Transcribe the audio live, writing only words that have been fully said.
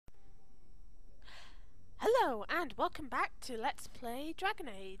Hello and welcome back to Let's Play Dragon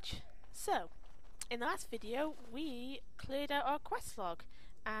Age. So, in the last video we cleared out our quest log,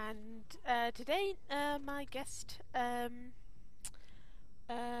 and today my guest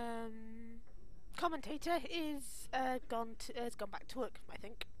commentator is has gone back to work. I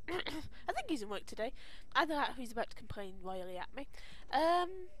think I think he's in work today. Either that or he's about to complain royally at me.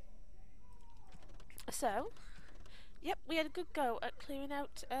 So, yep, we had a good go at clearing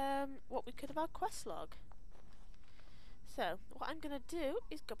out what we could of our quest log. So, what I'm going to do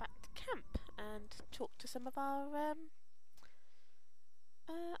is go back to camp and talk to some of our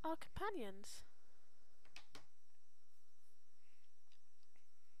companions.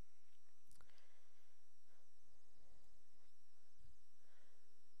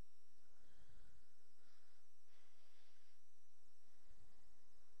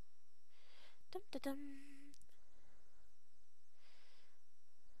 Dum da dum.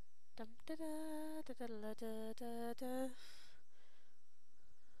 Dum da da da da da da da.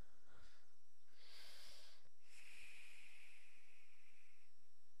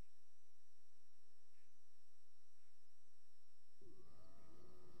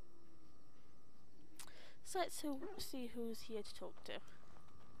 So let's see who's here to talk to.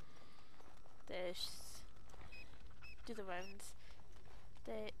 There's do the rounds.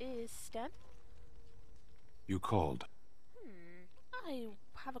 There is Stan. You called. I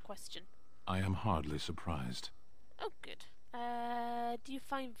have a question. I am hardly surprised. Oh, good. Do you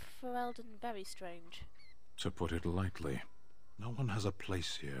find Ferelden very strange? To put it lightly, no one has a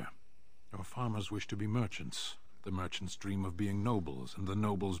place here. Your farmers wish to be merchants. The merchants dream of being nobles, and the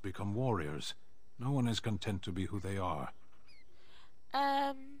nobles become warriors. No one is content to be who they are.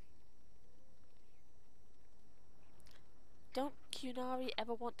 Don't Qunari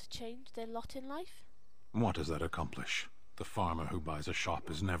ever want to change their lot in life? What does that accomplish? The farmer who buys a shop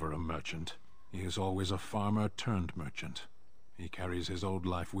is never a merchant. He is always a farmer turned merchant. He carries his old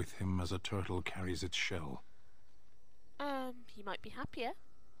life with him as a turtle carries its shell. He might be happier.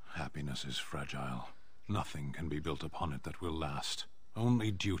 Happiness is fragile. Nothing can be built upon it that will last.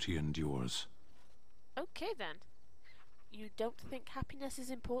 Only duty endures. Okay then. You don't think happiness is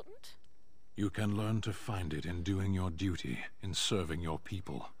important? You can learn to find it in doing your duty, in serving your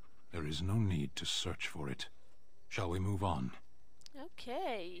people. There is no need to search for it. Shall we move on?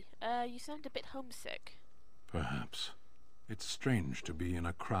 Okay. You sound a bit homesick. Perhaps. It's strange to be in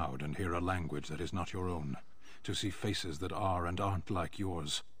a crowd and hear a language that is not your own, to see faces that are and aren't like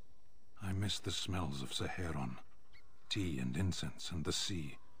yours. I miss the smells of Seheron, tea and incense and the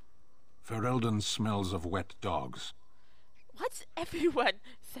sea. Ferelden smells of wet dogs. Why does everyone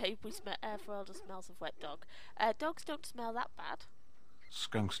say we smell Ferelden smells of wet dog? Dogs don't smell that bad.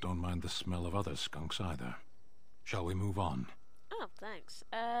 Skunks don't mind the smell of other skunks either. Shall we move on? Oh, thanks.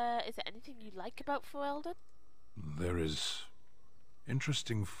 Is there anything you like about Ferelden? There is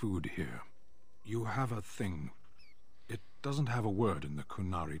interesting food here. You have a thing. It doesn't have a word in the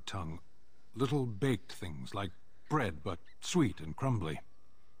Qunari tongue. Little baked things like bread, but sweet and crumbly.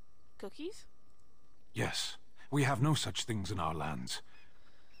 Cookies? Yes, we have no such things in our lands.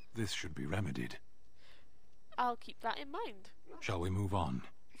 This should be remedied. I'll keep that in mind. Shall we move on?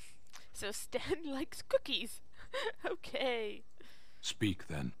 So Stan likes cookies. Okay. Speak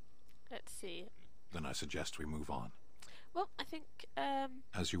then. Let's see. Then I suggest we move on. Well, I think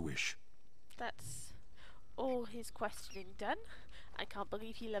As you wish. that's all his questioning done. I can't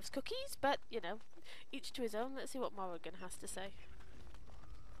believe he loves cookies, but, you know, each to his own. Let's see what Morrigan has to say.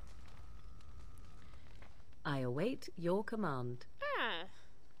 I await your command. Ah,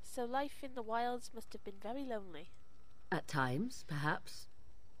 so life in the wilds must have been very lonely. At times, perhaps.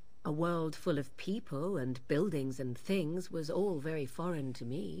 A world full of people and buildings and things was all very foreign to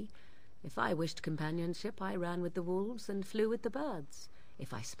me. If I wished companionship, I ran with the wolves and flew with the birds.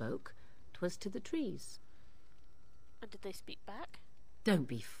 If I spoke, 'twas to the trees. And did they speak back? Don't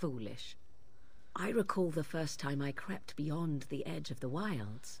be foolish. I recall the first time I crept beyond the edge of the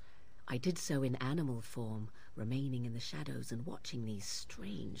wilds. I did so in animal form, remaining in the shadows and watching these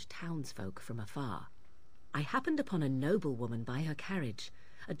strange townsfolk from afar. I happened upon a noblewoman by her carriage,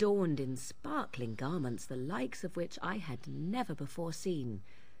 adorned in sparkling garments the likes of which I had never before seen.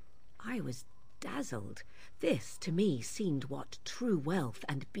 I was dazzled. This, to me, seemed what true wealth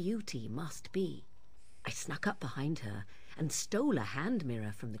and beauty must be. I snuck up behind her and stole a hand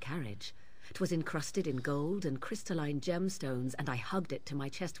mirror from the carriage. 'Twas encrusted in gold and crystalline gemstones, and I hugged it to my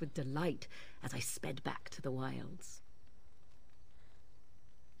chest with delight as I sped back to the wilds.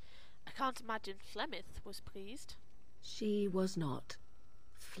 I can't imagine Flemeth was pleased. She was not.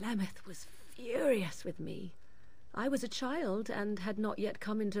 Flemeth was furious with me. I was a child and had not yet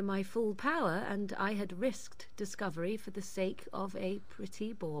come into my full power, and I had risked discovery for the sake of a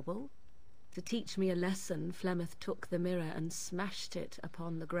pretty bauble. To teach me a lesson, Flemeth took the mirror and smashed it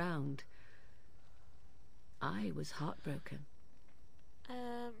upon the ground. I was heartbroken.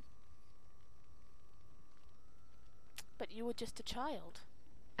 But you were just a child.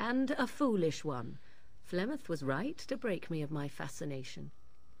 And a foolish one. Flemeth was right to break me of my fascination.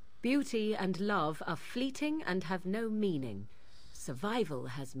 Beauty and love are fleeting and have no meaning. Survival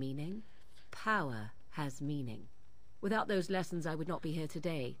has meaning. Power has meaning. Without those lessons, I would not be here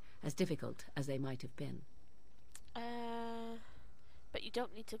today, as difficult as they might have been. But you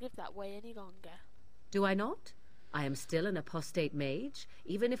don't need to live that way any longer. Do I not? I am still an apostate mage,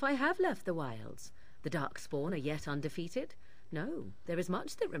 even if I have left the wilds. The Darkspawn are yet undefeated. No, there is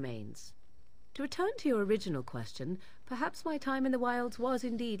much that remains. To return to your original question, perhaps my time in the wilds was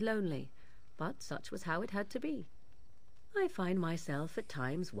indeed lonely, but such was how it had to be. I find myself at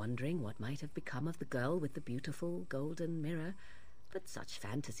times wondering what might have become of the girl with the beautiful golden mirror, but such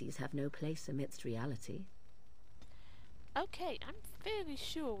fantasies have no place amidst reality. Okay, I'm fairly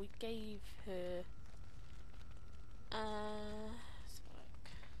sure we gave her... let's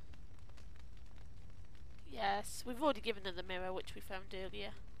look. Yes, we've already given her the mirror, which we found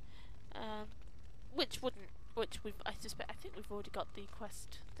earlier. I think we've already got the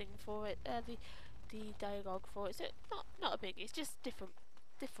quest thing for it, the dialogue for it. So not a big, it's just different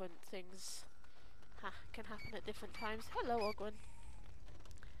things can happen at different times. Hello, Ogwen.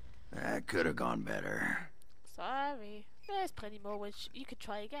 That could have gone better. Sorry. There's plenty more which you could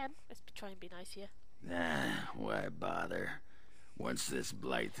try again. Let's try and be nice here. Why bother? Once this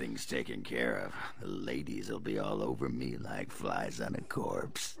blight thing's taken care of, the ladies will be all over me like flies on a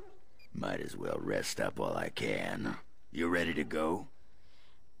corpse. Might as well rest up while I can. You ready to go?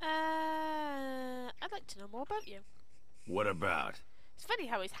 I'd like to know more about you. What about? It's funny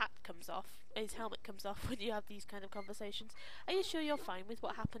how his helmet comes off when you have these kind of conversations. Are you sure you're fine with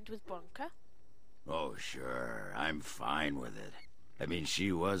what happened with Bronca? Oh, sure. I'm fine with it. I mean,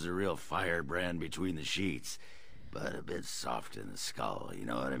 she was a real firebrand between the sheets, but a bit soft in the skull, you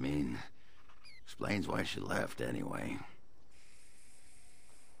know what I mean? Explains why she left, anyway.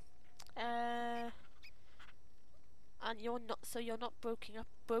 And you're not broken up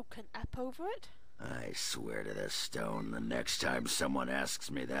over it? I swear to the stone, the next time someone asks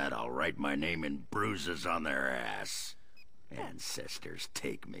me that, I'll write my name in bruises on their ass. Ancestors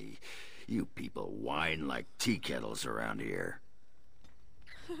take me. You people whine like tea kettles around here.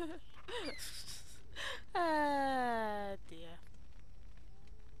 Dear.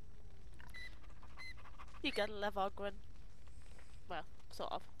 You gotta love Ogwen. Well,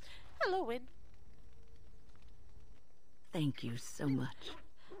 sort of. Hello, Win. Thank you so much.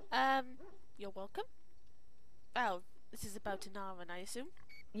 You're welcome. Well, this is about Anaren, I assume?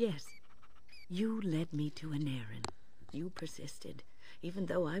 Yes. You led me to an errand. You persisted, even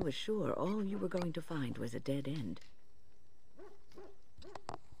though I was sure all you were going to find was a dead end.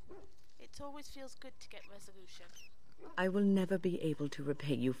 It always feels good to get resolution. I will never be able to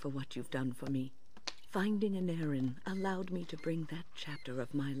repay you for what you've done for me. Finding Anaren allowed me to bring that chapter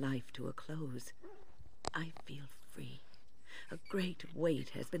of my life to a close. I feel free. A great weight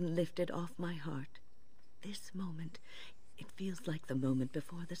has been lifted off my heart. This moment, it feels like the moment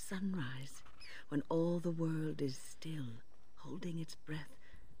before the sunrise, when all the world is still, holding its breath,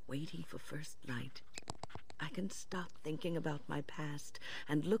 waiting for first light. I can stop thinking about my past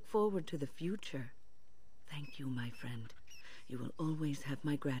and look forward to the future. Thank you, my friend. You will always have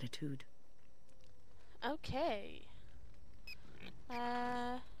my gratitude. Okay.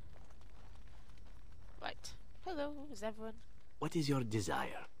 Right. Hello, is everyone? What is your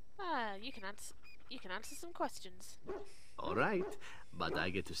desire? You can answer some questions. All right, but I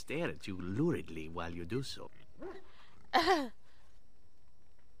get to stare at you luridly while you do so.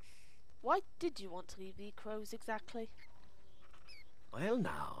 Why did you want to leave the Crows exactly? Well,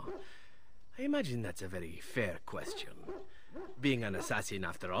 now, I imagine that's a very fair question. Being an assassin,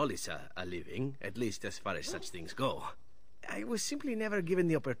 after all, is a living, at least as far as such things go. I was simply never given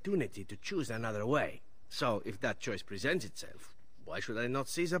the opportunity to choose another way. So, if that choice presents itself, why should I not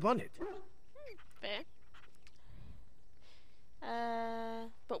seize upon it? Fair.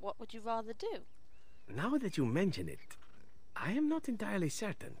 But what would you rather do? Now that you mention it, I am not entirely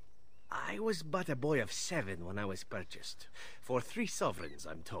certain. I was but a boy of 7 when I was purchased. For 3 sovereigns,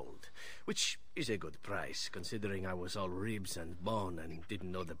 I'm told. Which is a good price, considering I was all ribs and bone and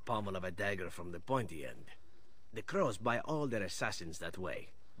didn't know the pommel of a dagger from the pointy end. The Crows buy all their assassins that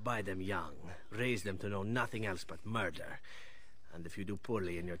way. Buy them young, raise them to know nothing else but murder. And if you do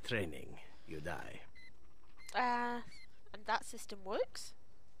poorly in your training, you die. And that system works?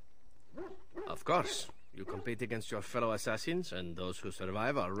 Of course. You compete against your fellow assassins, and those who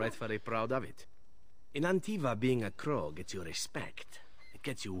survive are rightfully proud of it. In Antiva, being a crow gets you respect. It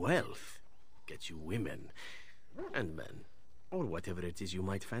gets you wealth. Gets you women. And men. Or whatever it is you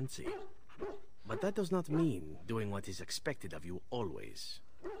might fancy. But that does not mean doing what is expected of you always.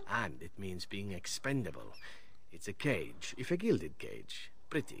 And it means being expendable. It's a cage, if a gilded cage.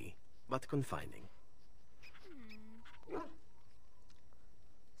 Pretty, but confining.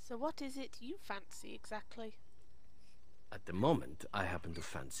 So what is it you fancy exactly? At the moment, I happen to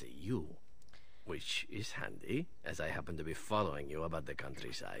fancy you. Which is handy, as I happen to be following you about the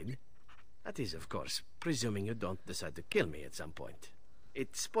countryside. That is, of course, presuming you don't decide to kill me at some point.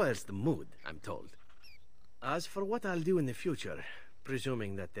 It spoils the mood, I'm told. As for what I'll do in the future,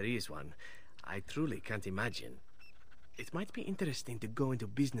 presuming that there is one, I truly can't imagine. It might be interesting to go into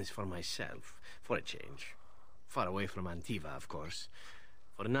business for myself, for a change. Far away from Antiva, of course.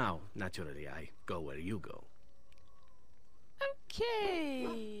 For now, naturally, I go where you go.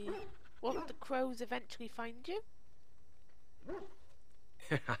 Okay. Won't the crows eventually find you?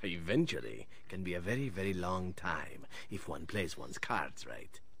 Eventually can be a very, very long time if one plays one's cards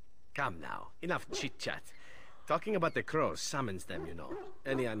right. Come now, enough chit-chat. Talking about the crows summons them, you know.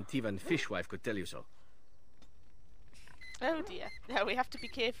 Any Antivan fishwife could tell you so. Oh dear. Now we have to be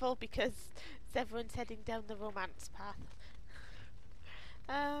careful because everyone's heading down the romance path.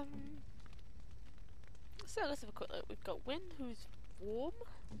 So let's have a quick look. We've got Wynne, who's warm.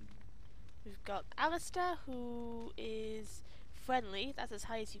 We've got Alistair, who is friendly. That's as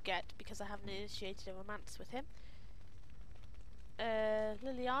high as you get because I haven't initiated a romance with him.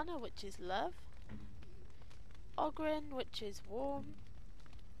 Liliana, which is love. Ogren, which is warm.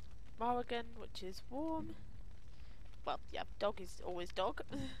 Morrigan, which is warm. Well, yeah, dog is always dog.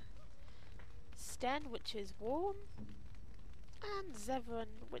 Sten, which is warm. And Zevran,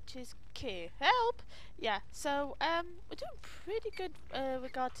 which is care. Help! Yeah, so, we're doing pretty good,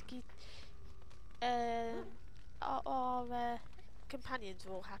 regard to keep, our companions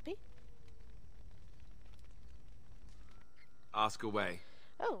are all happy. Ask away.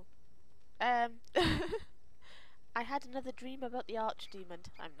 Oh. I had another dream about the archdemon.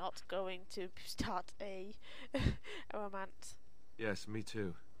 I'm not going to start a romance. Yes, me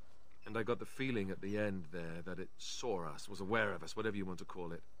too. And I got the feeling at the end there that it saw us, was aware of us, whatever you want to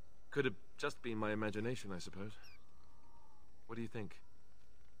call it. Could have just been my imagination, I suppose. What do you think?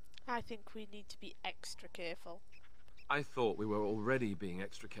 I think we need to be extra careful. I thought we were already being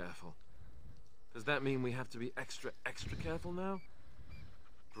extra careful. Does that mean we have to be extra careful now?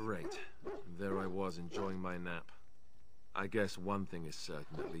 Great. And there I was enjoying my nap. I guess one thing is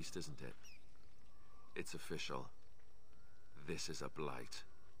certain at least, isn't it? It's official. This is a blight.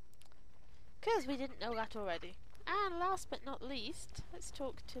 'Cause we didn't know that already. And last but not least, let's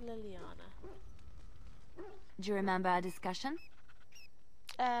talk to Liliana. Do you remember our discussion?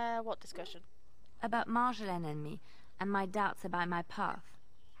 What discussion? About Marjolaine and me, and my doubts about my path.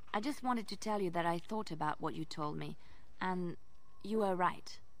 I just wanted to tell you that I thought about what you told me, and you were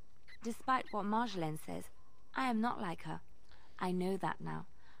right. Despite what Marjolaine says, I am not like her. I know that now.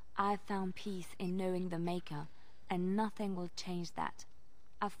 I've found peace in knowing the Maker, and nothing will change that.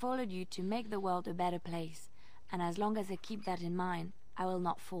 I followed you to make the world a better place, and as long as I keep that in mind, I will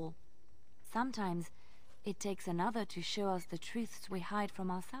not fall. Sometimes it takes another to show us the truths we hide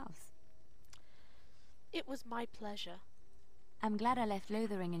from ourselves. It was my pleasure. I'm glad I left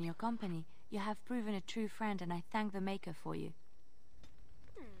Lothering in your company. You have proven a true friend, and I thank the Maker for you.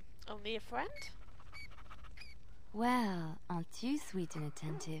 Only a friend? Well, aren't you sweet and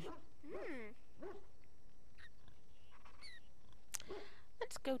attentive?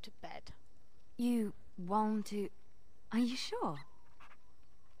 Let's go to bed. You want to... Are you sure?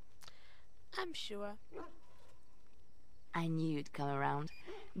 I'm sure. I knew you'd come around.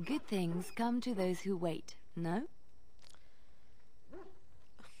 Good things come to those who wait, no?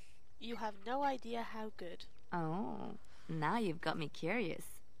 You have no idea how good. Oh, now you've got me curious.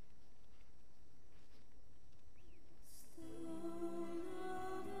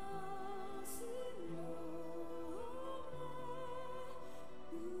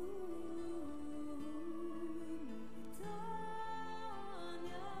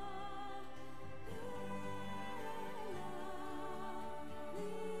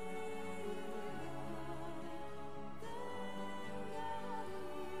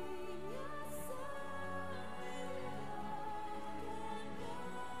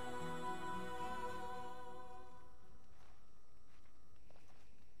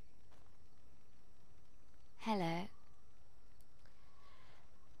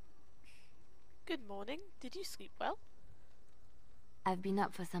 morning. Did you sleep well? I've been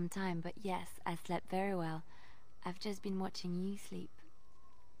up for some time, but yes, I slept very well. I've just been watching you sleep.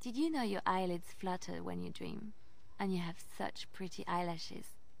 Did you know your eyelids flutter when you dream? And you have such pretty eyelashes.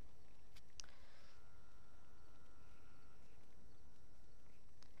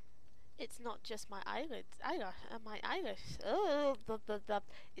 It's not just my eyelids, my eyelash. Oh,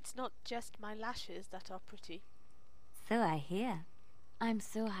 it's not just my lashes that are pretty. So I hear. I'm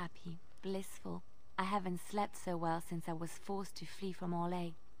so happy, blissful. I haven't slept so well since I was forced to flee from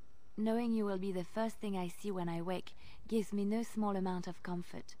Orlais. Knowing you will be the first thing I see when I wake gives me no small amount of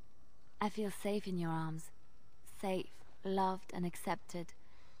comfort. I feel safe in your arms. Safe, loved and accepted.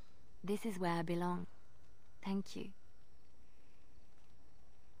 This is where I belong. Thank you.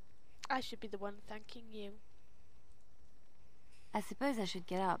 I should be the one thanking you. I suppose I should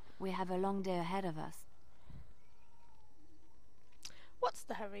get up. We have a long day ahead of us. What's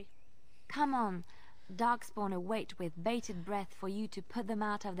the hurry? Come on. Darkspawn await with bated breath for you to put them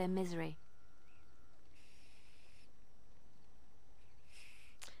out of their misery.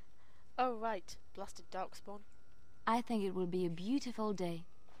 Oh, right. Blasted Darkspawn. I think it will be a beautiful day.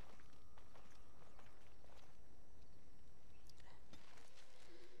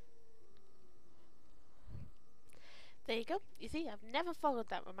 There you go. You see, I've never followed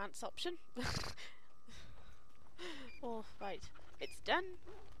that romance option. Oh, right. It's done.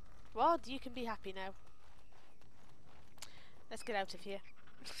 Rod, you can be happy now. Let's get out of here.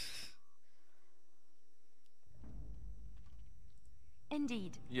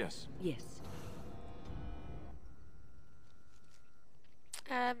 Indeed. Yes. Yes.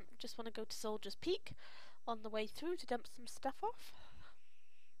 Just want to go to Soldier's Peak on the way through to dump some stuff off.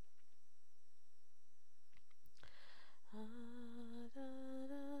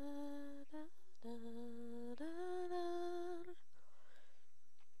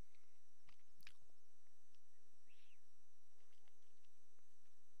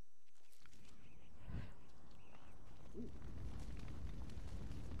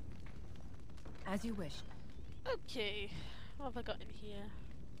 As you wish. Okay, what have I got in here?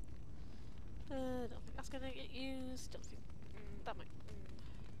 Don't think that's gonna get used. Don't think that might.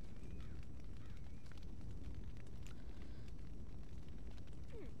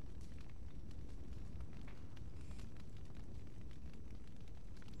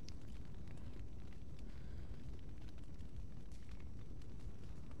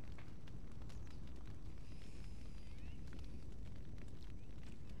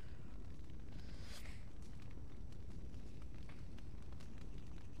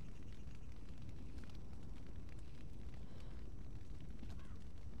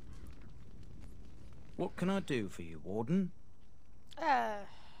 What can I do for you, Warden?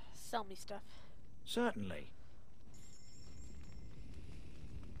 Sell me stuff. Certainly.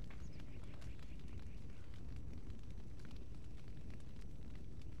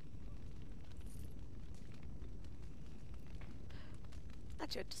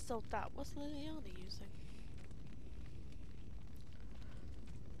 Actually, I just sold that. What's Liliana using?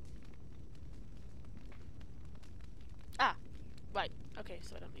 Ah, right. Okay,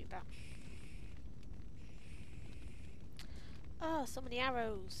 so I don't need that. Oh, so many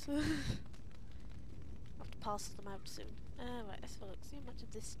arrows. I'll have to parcel them out soon. Right, let's have a look. See how much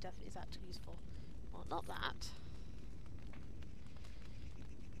of this stuff is actually useful. Well, not that.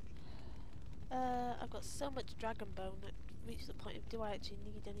 I've got so much dragon bone that reaches the point of, do I actually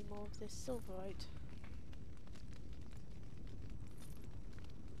need any more of this silverite?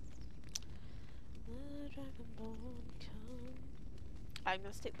 Dragon bone, come. I'm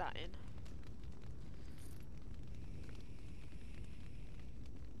gonna stick that in.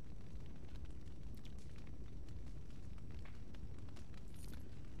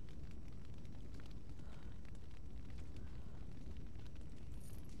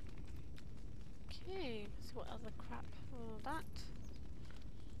 Okay, let's see what other crap. Oh, that,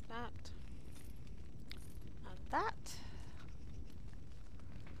 and that.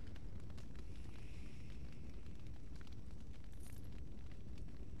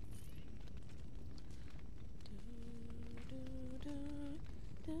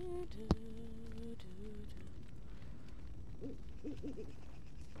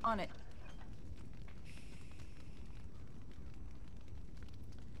 On it.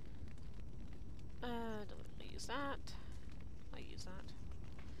 Don't use that. I use that.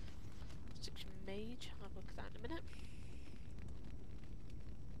 Section mage. I'll have a look at that in a minute.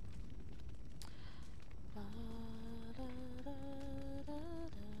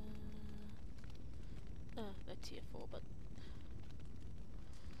 They're tier 4, but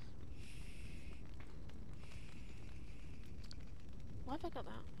why have I got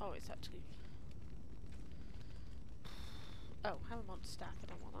that? Oh, it's actually Oh, hammer on staff. I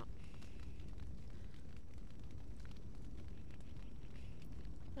don't want that.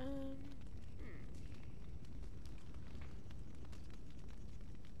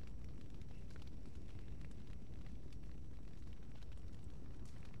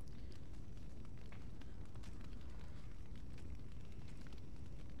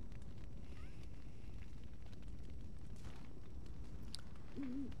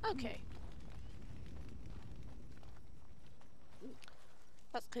 Okay.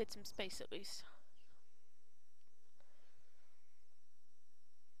 That's cleared some space at least.